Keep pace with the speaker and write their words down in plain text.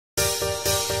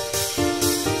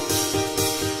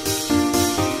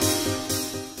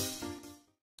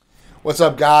What's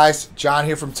up, guys? John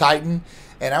here from Titan,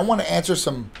 and I want to answer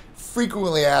some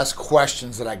frequently asked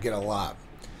questions that I get a lot.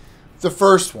 The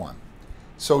first one,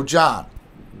 so John,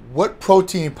 what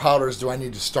protein powders do I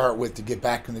need to start with to get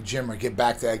back in the gym or get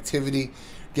back to activity,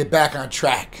 get back on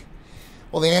track?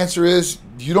 Well, the answer is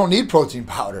you don't need protein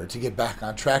powder to get back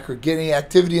on track or get any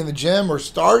activity in the gym or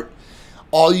start.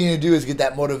 All you need to do is get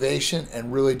that motivation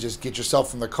and really just get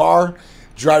yourself in the car,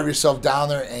 drive yourself down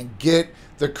there, and get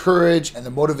the courage and the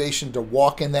motivation to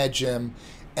walk in that gym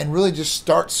and really just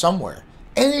start somewhere,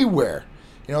 anywhere.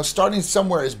 You know, starting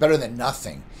somewhere is better than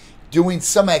nothing. Doing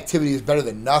some activity is better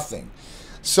than nothing.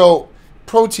 So,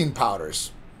 protein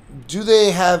powders, do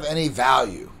they have any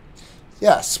value?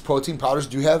 Yes, protein powders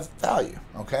do have value,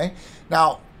 okay?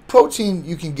 Now, protein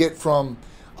you can get from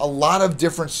a lot of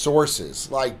different sources,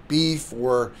 like beef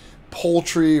or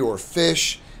poultry or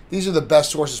fish. These are the best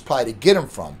sources probably to get them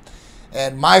from.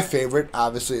 And my favorite,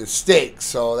 obviously, is steak.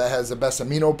 So that has the best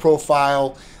amino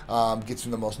profile, gets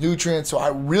them the most nutrients. So I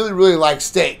really like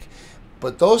steak.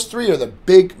 But those three are the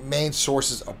big main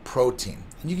sources of protein.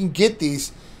 And you can get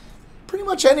these pretty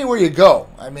much anywhere you go.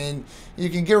 I mean, you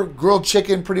can get grilled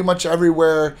chicken pretty much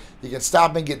everywhere. You can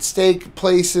stop and get steak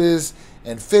places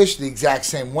and fish the exact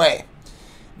same way.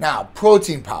 Now,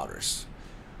 protein powders.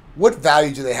 What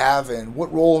value do they have and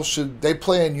what role should they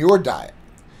play in your diet?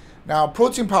 Now,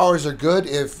 protein powders are good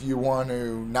if you want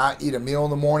to not eat a meal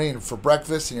in the morning for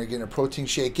breakfast and you're getting a protein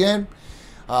shake in.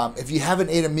 If you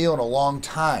haven't ate a meal in a long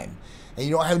time and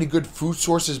you don't have any good food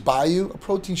sources by you, a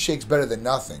protein shake's better than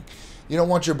nothing. You don't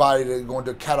want your body to go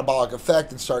into a catabolic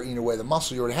effect and start eating away the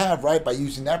muscle you already have, right, by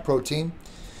using that protein.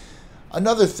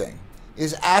 Another thing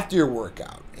is after your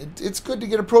workout, it's good to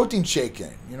get a protein shake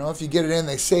in. You know, if you get it in,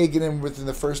 they say get in within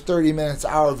the first 30 minutes,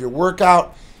 hour of your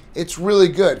workout. It's really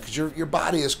good because your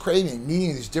body is craving,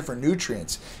 needing these different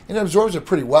nutrients, and it absorbs it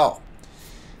pretty well.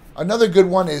 Another good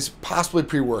one is possibly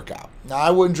pre-workout. Now,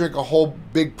 I wouldn't drink a whole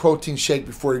big protein shake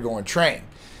before you go and train.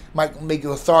 Might make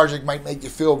you lethargic, might make you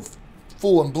feel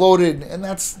full and bloated, and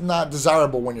that's not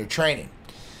desirable when you're training.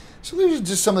 So these are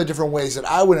just some of the different ways that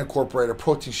I would incorporate a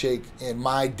protein shake in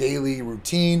my daily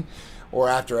routine or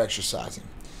after exercising.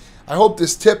 I hope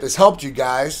this tip has helped you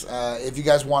guys. If you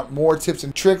guys want more tips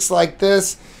and tricks like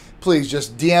this, please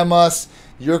just DM us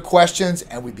your questions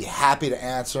and we'd be happy to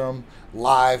answer them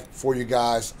live for you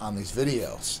guys on these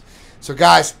videos. So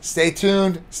guys, stay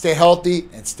tuned, stay healthy,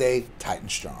 and stay tight and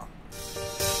strong.